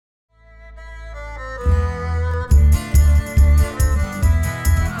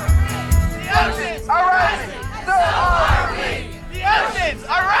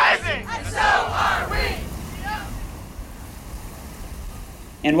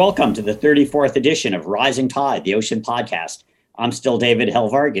And welcome to the 34th edition of Rising Tide, the Ocean Podcast. I'm still David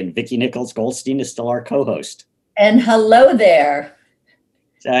Helvarg, and Vicki Nichols Goldstein is still our co-host. And hello there.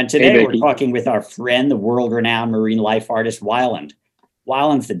 And today we're talking with our friend, the world-renowned marine life artist, Weiland.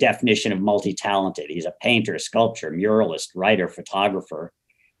 Weiland's the definition of multi-talented. He's a painter, sculptor, muralist, writer, photographer.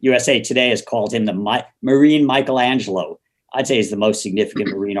 USA Today has called him the marine Michelangelo. I'd say he's the most significant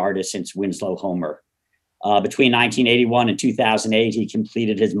marine artist since Winslow Homer. Between 1981 and 2008, he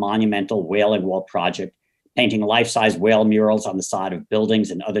completed his monumental Whaling Wall project, painting life-size whale murals on the side of buildings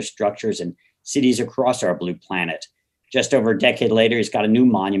and other structures in cities across our blue planet. Just over a decade later, he's got a new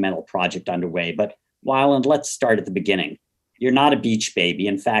monumental project underway. But Weiland, let's start at the beginning. You're not a beach baby.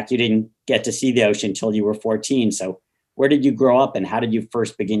 In fact, you didn't get to see the ocean until you were 14. So where did you grow up and how did you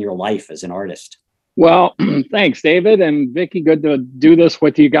first begin your life as an artist? Well, thanks, David and Vicki. Good to do this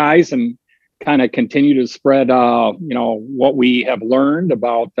with you guys and kind of continue to spread, what we have learned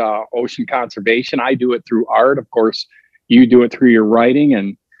about ocean conservation. I do it through art. Of course, you do it through your writing,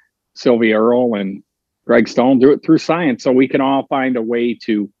 and Sylvia Earle and Greg Stone do it through science. So we can all find a way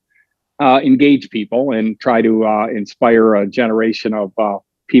to engage people and try to inspire a generation of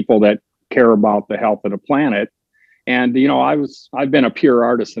people that care about the health of the planet. And, I've been a pure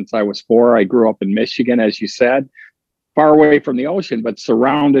artist since I was 4. I grew up in Michigan, as you said, far away from the ocean, but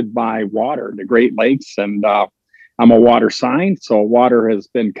surrounded by water, the Great Lakes. And I'm a water scientist, so water has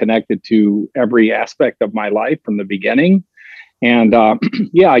been connected to every aspect of my life from the beginning. And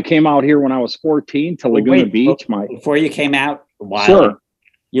I came out here when I was 14 to Laguna Beach. Before you came out, Sure.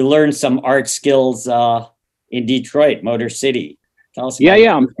 You learned some art skills in Detroit, Motor City. Tell us.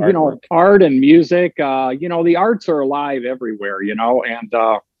 Art and music. The arts are alive everywhere. And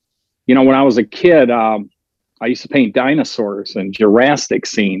when I was a kid, I used to paint dinosaurs and Jurassic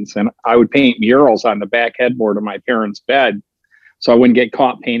scenes, and I would paint murals on the back headboard of my parents' bed so I wouldn't get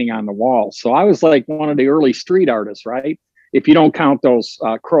caught painting on the walls. So I was like one of the early street artists, right? If you don't count those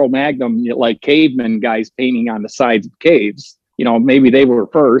Cro-Magnon, like caveman guys painting on the sides of caves, maybe they were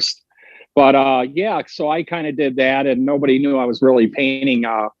first. But so I kind of did that, and nobody knew I was really painting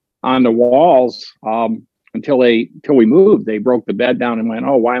on the walls until we moved. They broke the bed down and went,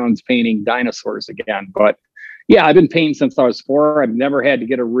 "Oh, Weiland's painting dinosaurs again." But yeah, I've been painting since I was 4. I've never had to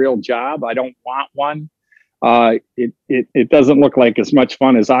get a real job. I don't want one. It doesn't look like as much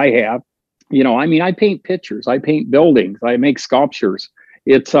fun as I have. I paint pictures, I paint buildings, I make sculptures.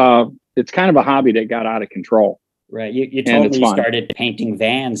 It's kind of a hobby that got out of control. Right. You told me you started painting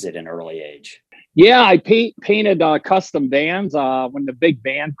vans at an early age. Yeah, I painted custom vans when the big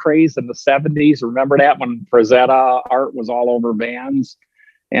van craze in the 70s. Remember that when Frazetta art was all over vans?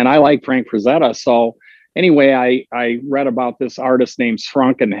 And I like Frank Frazetta. So anyway, I read about this artist named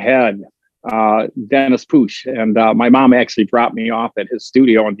Shrunken Head, Dennis Pooch. And my mom actually dropped me off at his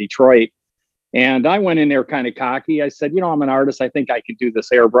studio in Detroit. And I went in there kind of cocky. I said, I'm an artist. I think I can do this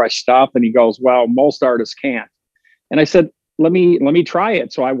airbrush stuff. And he goes, "Well, most artists can't." And I said, let me try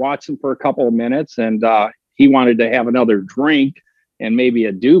it. So I watched him for a couple of minutes, and he wanted to have another drink and maybe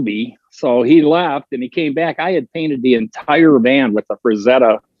a doobie. So he left and he came back. I had painted the entire van with the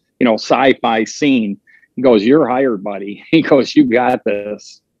Frazetta, sci-fi scene. He goes, "You're hired, buddy." He goes, "You got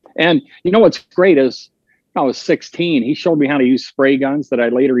this." And what's great is I was 16. He showed me how to use spray guns that I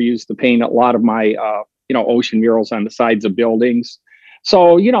later used to paint a lot of my, ocean murals on the sides of buildings.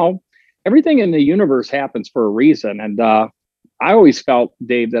 So, everything in the universe happens for a reason. And I always felt,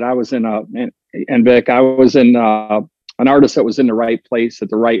 Dave, that I was and Vic, I was an artist that was in the right place at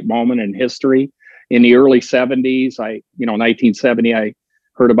the right moment in history. In the early 70s, 1970, I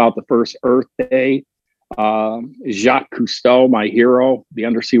heard about the first Earth Day. Jacques Cousteau, my hero, the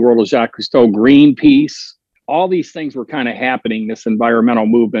undersea world of Jacques Cousteau, Greenpeace, all these things were kind of happening, this environmental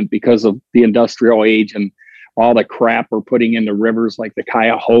movement, because of the industrial age and all the crap we're putting into rivers like the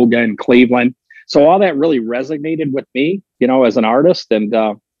Cuyahoga and Cleveland. So all that really resonated with me, as an artist. And,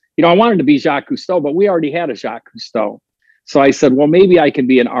 I wanted to be Jacques Cousteau, but we already had a Jacques Cousteau. So I said, well, maybe I can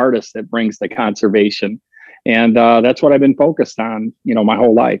be an artist that brings the conservation. And that's what I've been focused on, my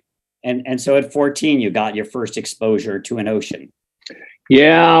whole life. And so at 14, you got your first exposure to an ocean.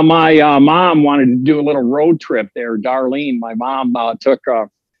 Yeah, my mom wanted to do a little road trip there. Darlene, my mom took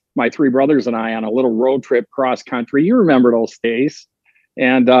my 3 brothers and I on a little road trip cross country. You remember those days.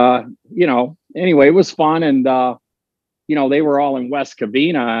 And, anyway, it was fun. And, they were all in West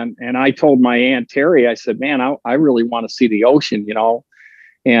Covina. And I told my Aunt Terry, I said, "Man, I really want to see the ocean,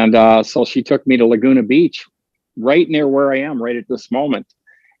 And so she took me to Laguna Beach, right near where I am right at this moment.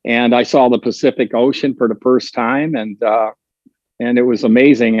 And I saw the Pacific Ocean for the first time, and it was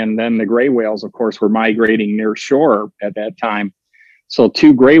amazing. And then the gray whales, of course, were migrating near shore at that time. So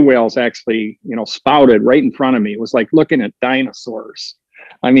two gray whales actually, spouted right in front of me. It was like looking at dinosaurs.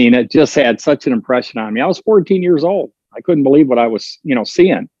 I mean, it just had such an impression on me. I was 14 years old. I couldn't believe what I was,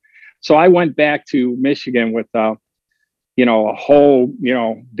 seeing. So I went back to Michigan with, a whole,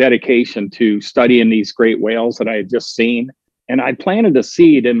 dedication to studying these great whales that I had just seen. And I planted a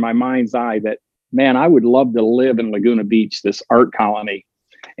seed in my mind's eye that, man, I would love to live in Laguna Beach, this art colony.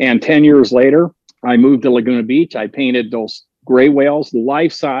 And 10 years later, I moved to Laguna Beach. I painted those gray whales,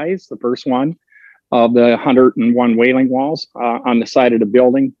 life size, the first one of the 101 whaling walls on the side of the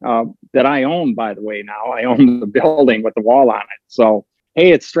building that I own, by the way. Now I own the building with the wall on it. So,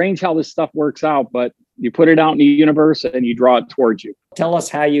 hey, it's strange how this stuff works out, but you put it out in the universe and you draw it towards you. Tell us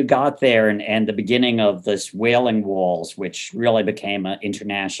how you got there and the beginning of this whaling walls, which really became an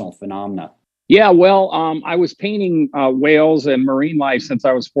international phenomenon. Yeah, well, I was painting whales and marine life since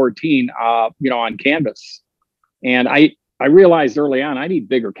I was 14, on canvas. And I realized early on I need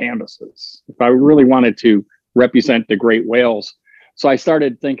bigger canvases if I really wanted to represent the great whales. So I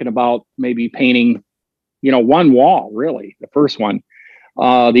started thinking about maybe painting, one wall, really, the first one,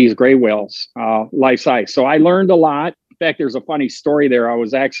 these gray whales, life size. So I learned a lot. In fact, there's a funny story there. I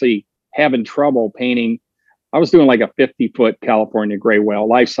was actually having trouble painting. I was doing like a 50-foot California gray whale,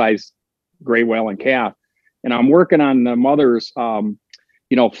 life size gray whale and calf. And I'm working on the mother's,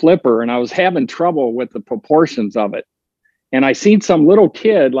 flipper, and I was having trouble with the proportions of it. And I seen some little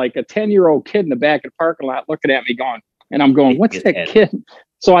kid, like a 10-year-old kid in the back of the parking lot looking at me going, and I'm going, what's that kid?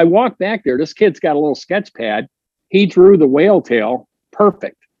 So I walked back there. This kid's got a little sketch pad. He drew the whale tail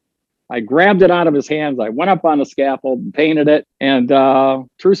perfect. I grabbed it out of his hands. I went up on the scaffold and painted it. And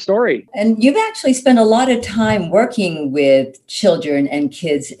true story. And you've actually spent a lot of time working with children and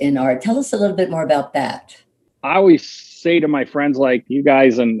kids in art. Tell us a little bit more about that. I always say to my friends like you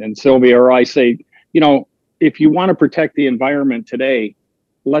guys and Sylvia, or I say, if you want to protect the environment today,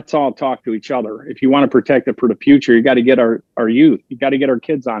 let's all talk to each other. If you want to protect it for the future, you got to get our youth. You got to get our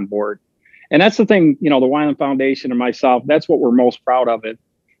kids on board. And that's the thing, the Weiland Foundation and myself, that's what we're most proud of it.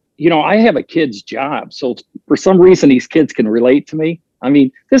 I have a kid's job. So for some reason, these kids can relate to me. I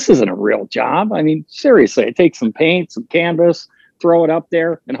mean, this isn't a real job. I mean, seriously, I take some paint, some canvas, throw it up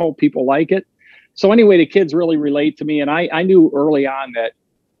there and hope people like it. So anyway, the kids really relate to me. And I knew early on that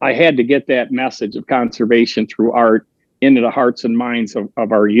I had to get that message of conservation through art into the hearts and minds of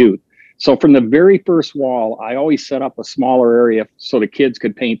our youth. So from the very first wall, I always set up a smaller area so the kids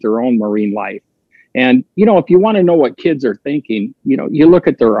could paint their own marine life. And, if you want to know what kids are thinking, you look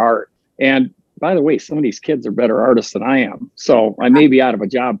at their art. And by the way, some of these kids are better artists than I am. So I may be out of a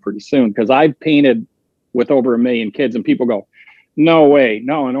job pretty soon because I've painted with over 1 million kids and people go, no way.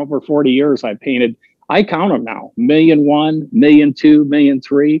 No, in over 40 years, I painted, I count them now, 1,000,001, 1,000,002,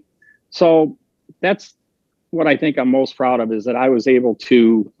 1,000,003. So that's what I think I'm most proud of is that I was able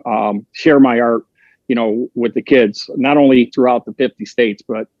to share my art, with the kids, not only throughout the 50 states,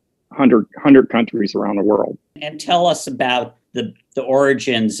 but 100 countries around the world. And tell us about the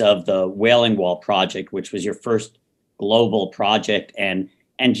origins of the Whaling Wall project, which was your first global project, and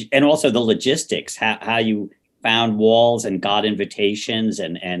also the logistics, how you found walls and got invitations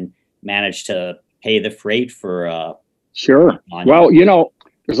and managed to pay the freight for. Sure. Well,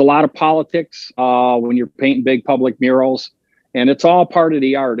 there's a lot of politics when you're painting big public murals. And it's all part of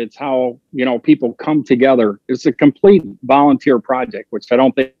the art. It's how, people come together. It's a complete volunteer project, which I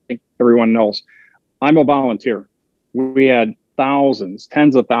don't think everyone knows. I'm a volunteer. We had thousands,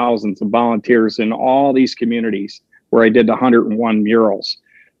 tens of thousands of volunteers in all these communities where I did 101 murals.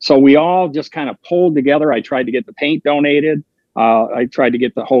 So we all just kind of pulled together. I tried to get the paint donated. I tried to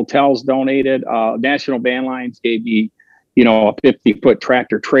get the hotels donated. National Van Lines gave me, a 50-foot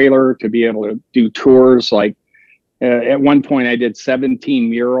tractor trailer to be able to do tours. Like at one point, I did 17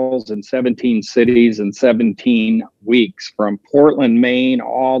 murals in 17 cities in 17 weeks, from Portland, Maine,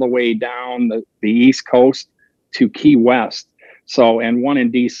 all the way down the East Coast to Key West. So, and one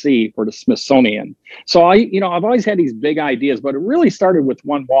in DC for the Smithsonian. So I've always had these big ideas, but it really started with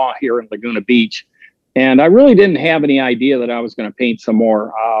one wall here in Laguna Beach. And I really didn't have any idea that I was going to paint some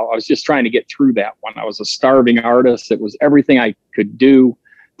more. I was just trying to get through that one. I was a starving artist. It was everything I could do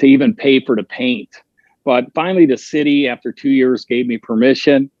to even pay for the paint. But finally, the city, after 2 years, gave me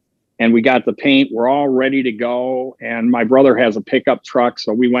permission and we got the paint. We're all ready to go. And my brother has a pickup truck.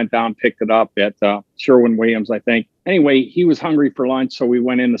 So we went down, picked it up at Sherwin-Williams, I think. Anyway, he was hungry for lunch. So we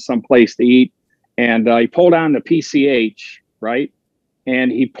went into some place to eat and he pulled on the PCH, right?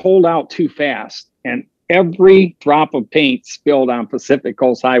 And he pulled out too fast and every drop of paint spilled on Pacific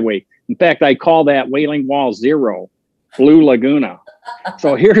Coast Highway. In fact, I call that Whaling Wall Zero, Blue Laguna.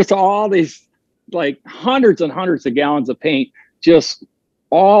 So here's all these like hundreds and hundreds of gallons of paint just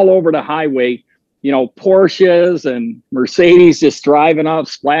all over the highway, Porsches and Mercedes just driving up,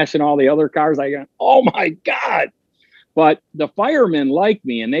 splashing all the other cars. I go, oh my God. But the firemen liked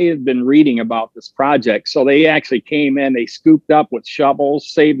me, and they had been reading about this project. So they actually came in, they scooped up with shovels,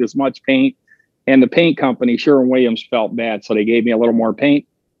 saved as much paint. And the paint company, Sherwin-Williams, felt bad. So they gave me a little more paint.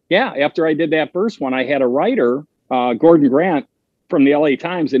 Yeah, after I did that first one, I had a writer, Gordon Grant from the LA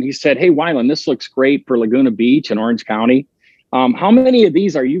Times, and he said, hey, Weiland, this looks great for Laguna Beach and Orange County. How many of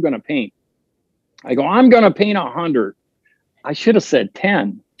these are you going to paint? I go, I'm going to paint 100. I should have said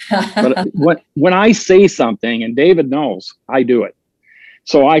 10. But when I say something, and David knows, I do it.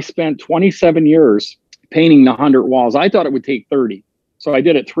 So I spent 27 years painting the 100 walls. I thought it would take 30. So I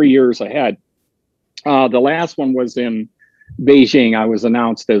did it 3 years ahead. The last one was in Beijing. I was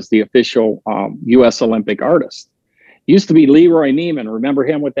announced as the official U.S. Olympic artist. Used to be Leroy Neiman. Remember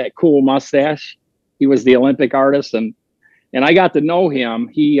him with that cool mustache? He was the Olympic artist. And I got to know him.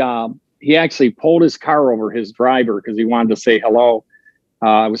 He actually pulled his car over his driver because he wanted to say hello.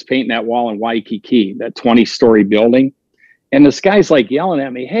 I was painting that wall in Waikiki, that 20-story building. And this guy's like yelling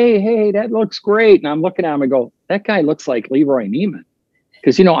at me, hey, that looks great. And I'm looking at him and go, that guy looks like Leroy Neiman.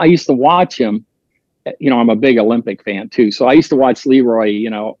 Because, I used to watch him. I'm a big Olympic fan too. So I used to watch Leroy,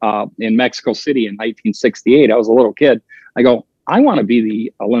 in Mexico City in 1968. I was a little kid. I go, I want to be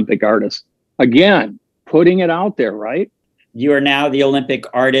the Olympic artist. Again, putting it out there, right? You are now the Olympic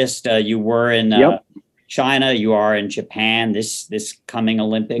artist. You were in China. You are in Japan this coming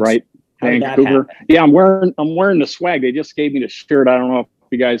Olympics. Right. Vancouver. Yeah, I'm wearing the swag. They just gave me the shirt. I don't know if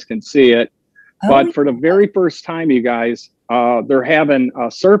you guys can see it. But for the very first time, you guys, they're having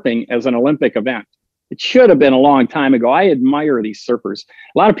surfing as an Olympic event. It should have been a long time ago. I admire these surfers.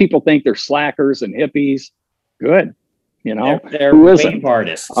 A lot of people think they're slackers and hippies. Good. They're wave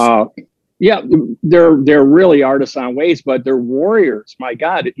artists. Yeah, they're really artists on waves, but they're warriors. My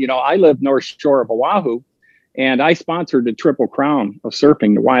God, I live north shore of Oahu, and I sponsored the Triple Crown of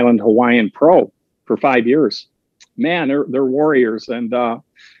surfing, the Weiland Hawaiian Pro, for 5 years. Man, they're warriors. And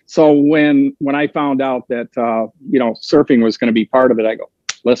so when I found out that surfing was going to be part of it, I go,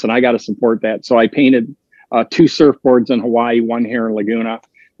 listen, I got to support that. So I painted 2 surfboards in Hawaii, 1 here in Laguna,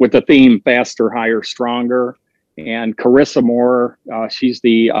 with the theme faster, higher, stronger. And Carissa Moore, she's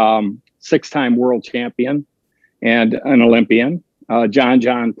the 6-time world champion and an Olympian.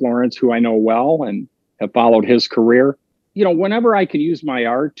 John Florence, who I know well and have followed his career. Whenever I can use my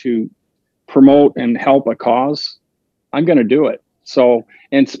art to promote and help a cause, I'm going to do it. So,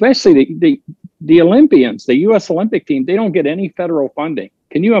 and especially the Olympians, the U.S. Olympic team, they don't get any federal funding.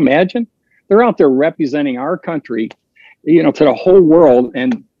 Can you imagine? They're out there representing our country, to the whole world,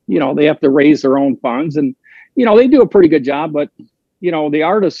 and they have to raise their own funds, and they do a pretty good job. But the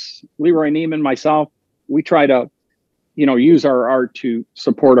artists, Leroy Neiman, myself, we try to use our art to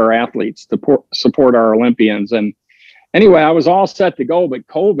support our athletes, to support our Olympians. And anyway, I was all set to go, but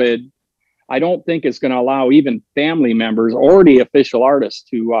COVID, I don't think it's going to allow even family members or the official artists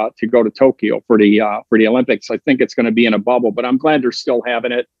to go to Tokyo for the Olympics. I think it's going to be in a bubble, but I'm glad they're still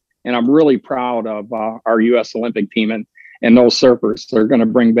having it. And I'm really proud of our U.S. Olympic team and those surfers. They're going to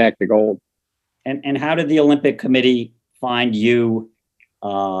bring back the gold. And how did the Olympic Committee find you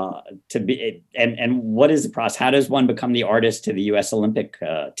to be? And what is the process? How does one become the artist to the U.S. Olympic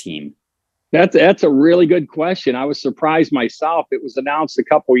team? That's a really good question. I was surprised myself. It was announced a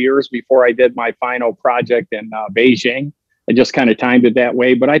couple years before I did my final project in Beijing. I just kind of timed it that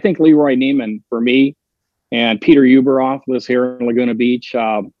way. But I think Leroy Neiman for me, and Peter Uberoff lives here in Laguna Beach.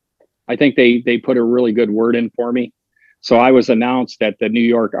 I think they put a really good word in for me. So I was announced at the New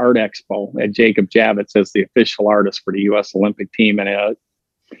York Art Expo at Jacob Javits as the official artist for the U.S. Olympic team. And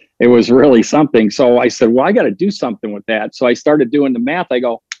it was really something. So I said, well, I got to do something with that. So I started doing the math. I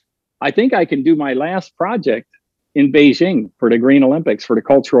go, I think I can do my last project in Beijing for the Green Olympics, for the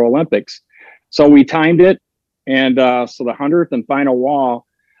Cultural Olympics. So we timed it. And so the 100th and final wall,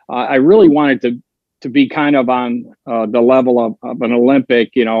 I really wanted to be kind of on the level of an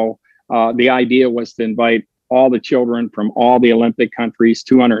Olympic. The idea was to invite all the children from all the Olympic countries,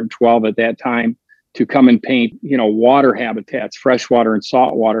 212 at that time, to come and paint, water habitats, freshwater and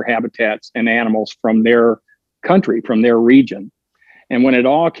saltwater habitats and animals from their country, from their region. And when it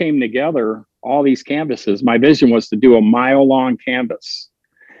all came together, all these canvases, my vision was to do a mile-long canvas.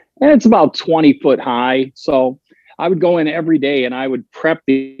 And it's about 20 foot high. So I would go in every day and I would prep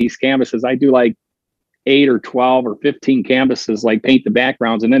these canvases. I do like 8 or 12 or 15 canvases, like paint the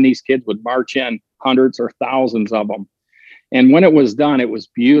backgrounds. And then these kids would march in, hundreds or thousands of them. And when it was done, it was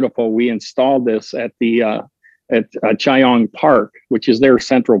beautiful. We installed this at the Chaoyang Park, which is their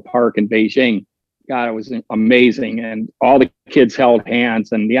central park in Beijing. God, it was amazing. And all the kids held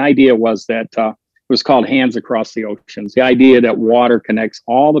hands. And the idea was that it was called Hands Across the Oceans. The idea that water connects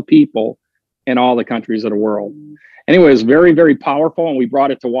all the people in all the countries of the world. Anyway, it was very, very powerful. And we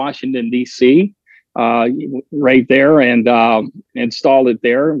brought it to Washington, D.C., right there, and installed it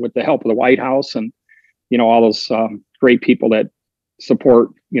there with the help of the White House and, all those great people that support,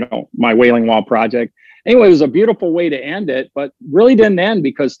 my Wailing Wall project. Anyway, it was a beautiful way to end it, but really didn't end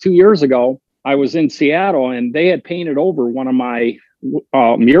because 2 years ago, I was in Seattle and they had painted over one of my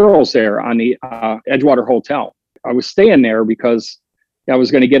murals there on the Edgewater Hotel. I was staying there because I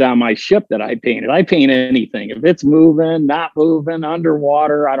was going to get on my ship that I painted. I paint anything. If it's moving, not moving,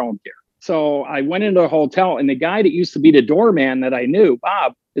 underwater, I don't care. So I went into the hotel and the guy that used to be the doorman that I knew,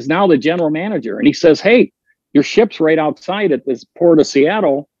 Bob, is now the general manager. And he says, hey, your ship's right outside at this port of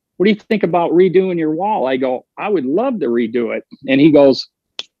Seattle. What do you think about redoing your wall? I go, I would love to redo it. And he goes,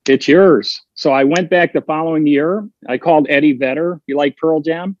 it's yours. So I went back the following year. I called Eddie Vedder. You like Pearl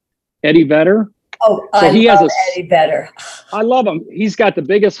Jam? Eddie Vedder? Oh, so I love Eddie Vedder. I love him. He's got the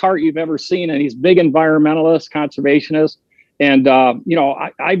biggest heart you've ever seen, and he's big environmentalist, conservationist. And,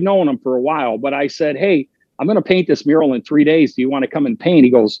 I've known him for a while, but I said, hey, I'm going to paint this mural in 3 days. Do you want to come and paint? He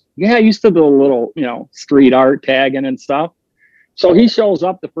goes, yeah, I used to do a little, street art tagging and stuff. So he shows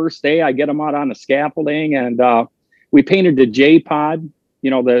up the first day. I get him out on the scaffolding, and we painted the J-pod,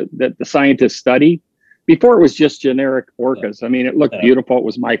 the scientists study. Before it was just generic orcas. I mean, it looked beautiful. It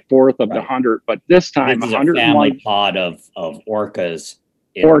was my fourth of the 100, but this time, this is a family pod of orcas.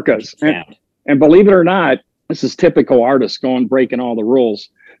 And believe it or not, this is typical artists breaking all the rules.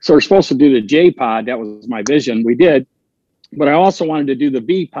 So we're supposed to do the J pod. That was my vision. We did, but I also wanted to do the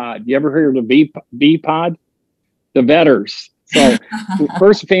V pod. You ever heard of the V pod? The Vedders. So we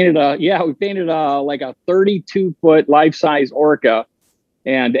first painted like a 32-foot life-size orca.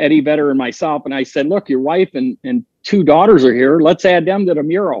 And Eddie Vedder and myself, and I said, look, your wife and 2 daughters are here. Let's add them to the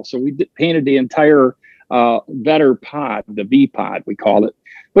mural. So we painted the entire Vedder pod, the V pod, we called it.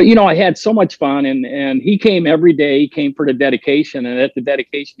 But, I had so much fun. And he came every day. He came for the dedication. And at the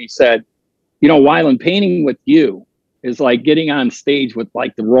dedication, he said, Weiland, painting with you is like getting on stage with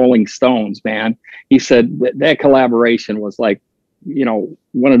like the Rolling Stones, man. He said that collaboration was like,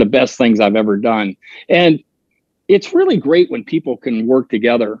 one of the best things I've ever done. And it's really great when people can work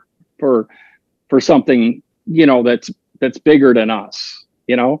together for something, that's bigger than us,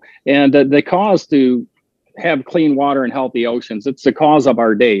 and the cause to have clean water and healthy oceans. It's the cause of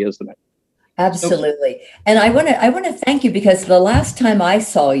our day, isn't it? Absolutely. And I want to thank you because the last time I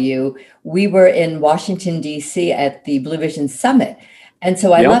saw you, we were in Washington, D.C. at the Blue Vision Summit. And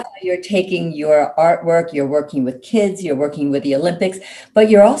so I love how you're taking your artwork, you're working with kids, you're working with the Olympics, but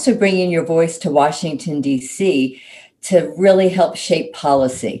you're also bringing your voice to Washington, D.C. to really help shape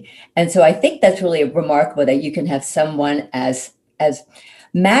policy. And so I think that's really remarkable that you can have someone as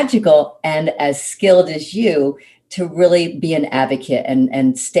magical and as skilled as you to really be an advocate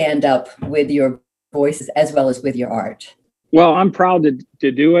and stand up with your voices as well as with your art. Well, I'm proud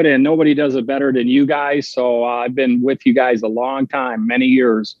to do it, and nobody does it better than you guys. So I've been with you guys a long time, many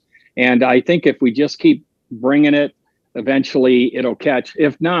years. And I think if we just keep bringing it, eventually it'll catch.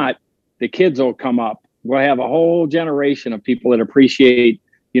 If not, the kids will come up. We'll have a whole generation of people that appreciate,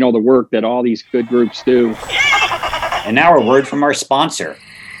 the work that all these good groups do. And now a word from our sponsor.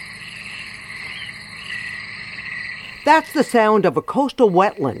 That's the sound of a coastal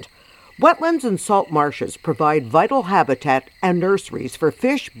wetland. Wetlands and salt marshes provide vital habitat and nurseries for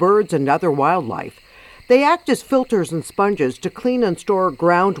fish, birds, and other wildlife. They act as filters and sponges to clean and store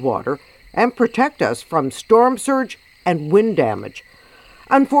groundwater and protect us from storm surge and wind damage.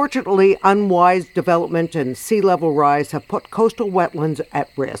 Unfortunately, unwise development and sea level rise have put coastal wetlands at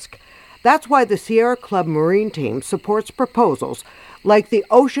risk. That's why the Sierra Club Marine Team supports proposals like the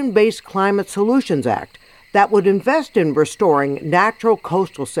Ocean-Based Climate Solutions Act that would invest in restoring natural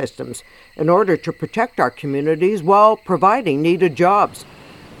coastal systems in order to protect our communities while providing needed jobs.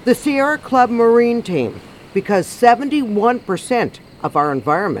 The Sierra Club Marine Team, because 71% of our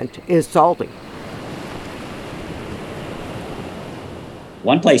environment is salty.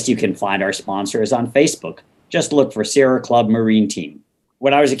 One place you can find our sponsor is on Facebook. Just look for Sierra Club Marine Team.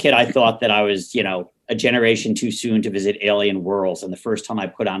 When I was a kid, I thought that I was, a generation too soon to visit alien worlds. And the first time I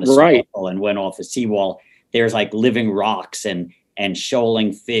put on a snorkel and went off a seawall, there's like living rocks and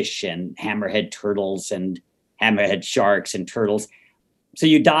shoaling fish and hammerhead turtles and hammerhead sharks and turtles. So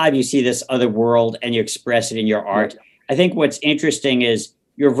you dive, you see this other world, and you express it in your art. I think what's interesting is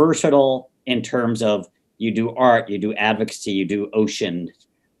you're versatile in terms of you do art, you do advocacy, you do ocean,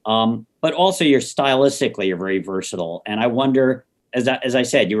 but also you're stylistically, you're very versatile. And I wonder as I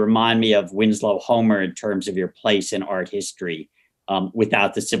said, you remind me of Winslow Homer in terms of your place in art history,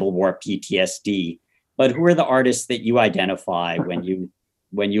 without the Civil War PTSD. But who are the artists that you identify when you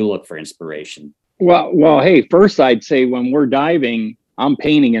look for inspiration? Well, hey, first I'd say when we're diving, I'm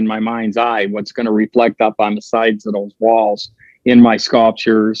painting in my mind's eye what's going to reflect up on the sides of those walls in my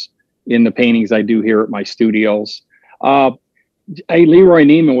sculptures, in the paintings I do here at my studios. Leroy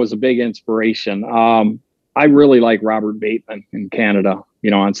Neiman was a big inspiration. I really like Robert Bateman in Canada,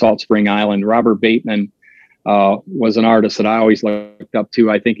 on Salt Spring Island. Robert Bateman was an artist that I always looked up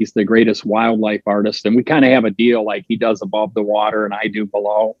to. I think he's the greatest wildlife artist. And we kind of have a deal like he does above the water and I do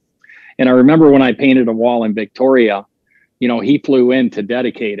below. And I remember when I painted a wall in Victoria, he flew in to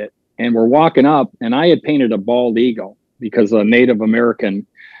dedicate it. And we're walking up and I had painted a bald eagle because a Native American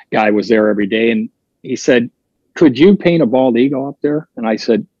guy was there every day. And he said, "Could you paint a bald eagle up there?" And I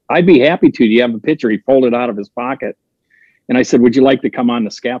said, "I'd be happy to. Do you have a picture?" He pulled it out of his pocket. And I said, "Would you like to come on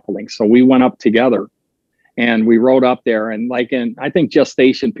the scaffolding?" So we went up together and we rode up there. And I think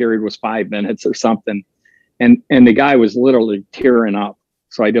gestation period was 5 minutes or something. And the guy was literally tearing up.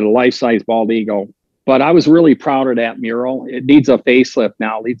 So I did a life-size bald eagle. But I was really proud of that mural. It needs a facelift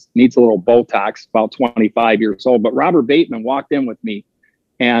now. It needs a little Botox, about 25 years old. But Robert Bateman walked in with me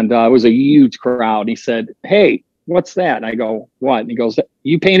and it was a huge crowd. He said, "Hey, what's that?" And I go, "What?" And he goes,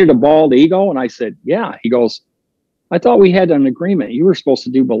 "You painted a bald eagle?" And I said, "Yeah." He goes, "I thought we had an agreement. You were supposed to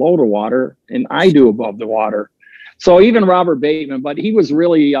do below the water and I do above the water." So even Robert Bateman, but he was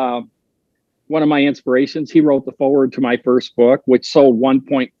really one of my inspirations. He wrote the foreword to my first book, which sold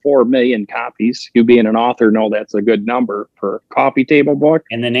 1.4 million copies. You being an author know that's a good number for a coffee table book.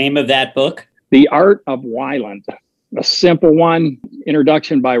 And the name of that book? The Art of Wyland. A simple one,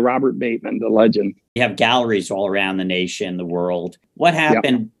 introduction by Robert Bateman, the legend. You have galleries all around the nation, the world. What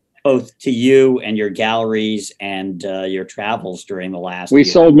happened both to you and your galleries and your travels during the last We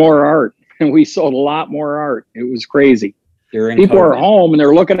year? sold more art, and we sold a lot more art. It was crazy. People COVID. are home and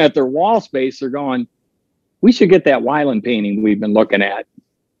they're looking at their wall space. They're going, "We should get that Wyland painting we've been looking at."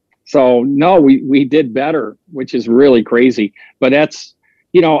 So no, we did better, which is really crazy. But that's,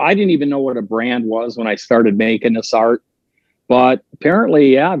 I didn't even know what a brand was when I started making this art. But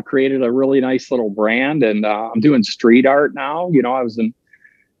apparently, I've created a really nice little brand, and I'm doing street art now.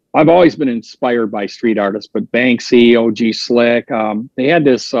 I've always been inspired by street artists, but Banksy, OG Slick, they had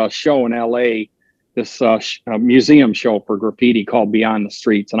this show in LA, this museum show for graffiti called Beyond the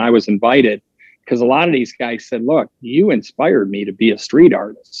Streets. And I was invited because a lot of these guys said, "Look, you inspired me to be a street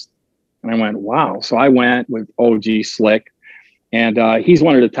artist." And I went, wow. So I went with OG Slick, and he's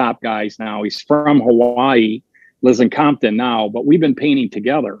one of the top guys now. He's from Hawaii, lives in Compton now, but we've been painting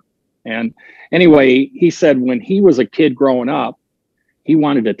together. And anyway, he said when he was a kid growing up, he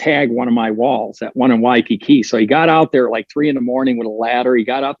wanted to tag one of my walls, that one in Waikiki. So he got out there at like 3 a.m. with a ladder. He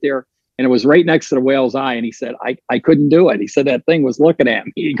got up there and it was right next to the whale's eye. And he said, I couldn't do it. He said, that thing was looking at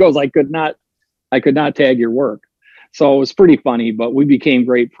me. He goes, I could not tag your work. So it was pretty funny, but we became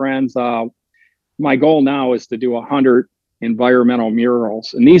great friends. My goal now is to do 100 environmental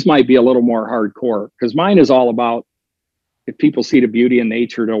murals. And these might be a little more hardcore because mine is all about if people see the beauty in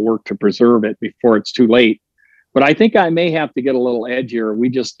nature, they'll work to preserve it before it's too late. But I think I may have to get a little edgier. We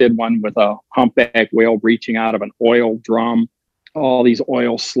just did one with a humpback whale breaching out of an oil drum, all these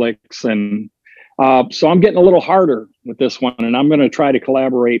oil slicks. And so I'm getting a little harder with this one. And I'm going to try to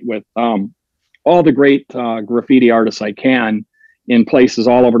collaborate with all the great graffiti artists I can in places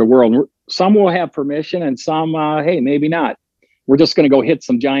all over the world. Some will have permission and some, hey, maybe not. We're just going to go hit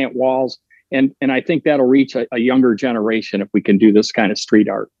some giant walls. And I think that'll reach a younger generation if we can do this kind of street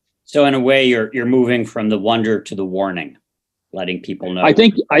art. So in a way, you're moving from the wonder to the warning, letting people know. I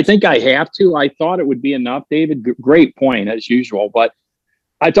think I have to. I thought it would be enough, David. Great point as usual, but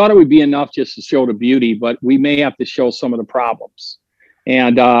I thought it would be enough just to show the beauty, but we may have to show some of the problems.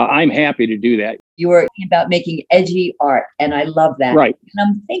 And I'm happy to do that. You were about making edgy art, and I love that. Right. And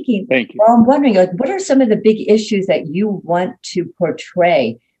I'm thinking, thank you. Well, I'm wondering, what are some of the big issues that you want to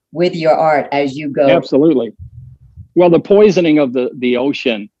portray with your art as you go? Absolutely. Well, the poisoning of the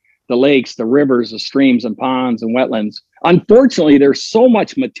ocean, the lakes, the rivers, the streams and ponds and wetlands. Unfortunately, there's so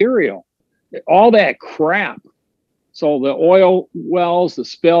much material, all that crap. So the oil wells, the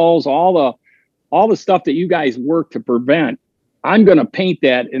spills, all the stuff that you guys work to prevent, I'm going to paint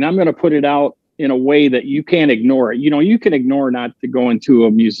that and I'm going to put it out in a way that you can't ignore it. You know, you can ignore not to go into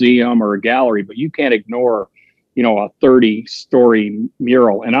a museum or a gallery, but you can't ignore, a 30-story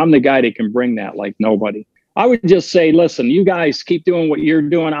mural. And I'm the guy that can bring that like nobody. I would just say, listen, you guys keep doing what you're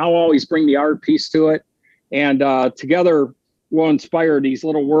doing. I'll always bring the art piece to it. And together we'll inspire these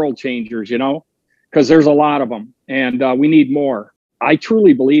little world changers, because there's a lot of them and we need more. I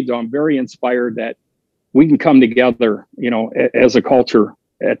truly believe, though, I'm very inspired that we can come together, as a culture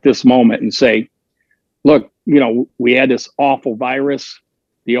at this moment and say, look, we had this awful virus,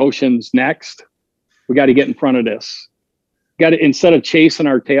 the ocean's next. We got to get in front of this. Instead of chasing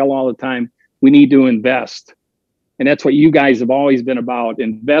our tail all the time, we need to invest. And that's what you guys have always been about,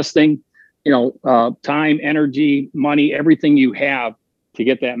 investing, time, energy, money, everything you have to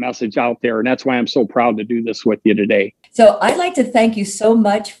get that message out there. And that's why I'm so proud to do this with you today. So I'd like to thank you so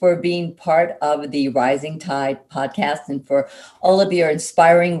much for being part of the Rising Tide podcast and for all of your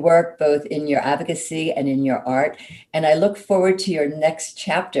inspiring work, both in your advocacy and in your art. And I look forward to your next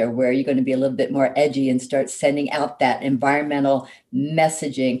chapter where you're going to be a little bit more edgy and start sending out that environmental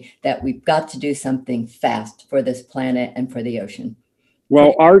messaging that we've got to do something fast for this planet and for the ocean.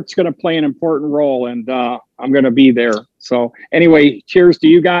 Well, art's going to play an important role, and I'm going to be there. So anyway, cheers to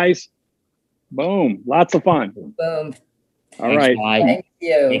you guys. Boom. Lots of fun. Boom. All Thanks, right. Mike. Thank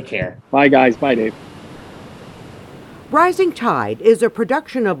you. Take care. Bye, guys. Bye, Dave. Rising Tide is a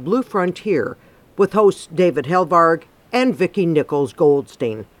production of Blue Frontier with hosts David Helvarg and Vicki Nichols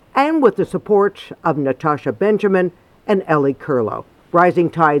Goldstein, and with the support of Natasha Benjamin and Ellie Curlow. Rising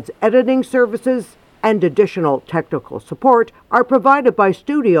Tide's editing services and additional technical support are provided by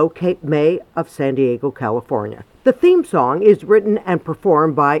Studio Cape May of San Diego, California. The theme song is written and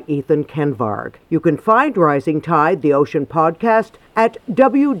performed by Ethan Kenvarg. You can find Rising Tide, the Ocean Podcast, at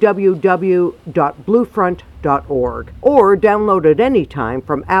www.bluefront.org or download it anytime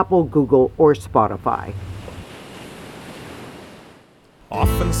from Apple, Google, or Spotify.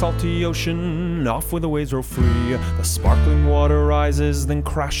 Off in the salty ocean, off where the waves roll free, the sparkling water rises, then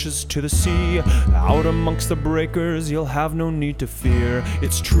crashes to the sea. Out amongst the breakers, you'll have no need to fear.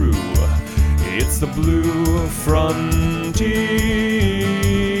 It's true, it's the blue frontier.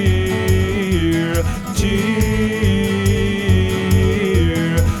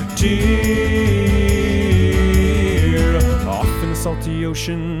 Off in the salty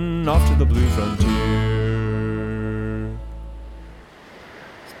ocean, off to the blue frontier.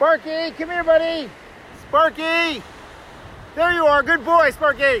 Sparky, come here, buddy. Sparky! There you are. Good boy,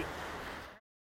 Sparky.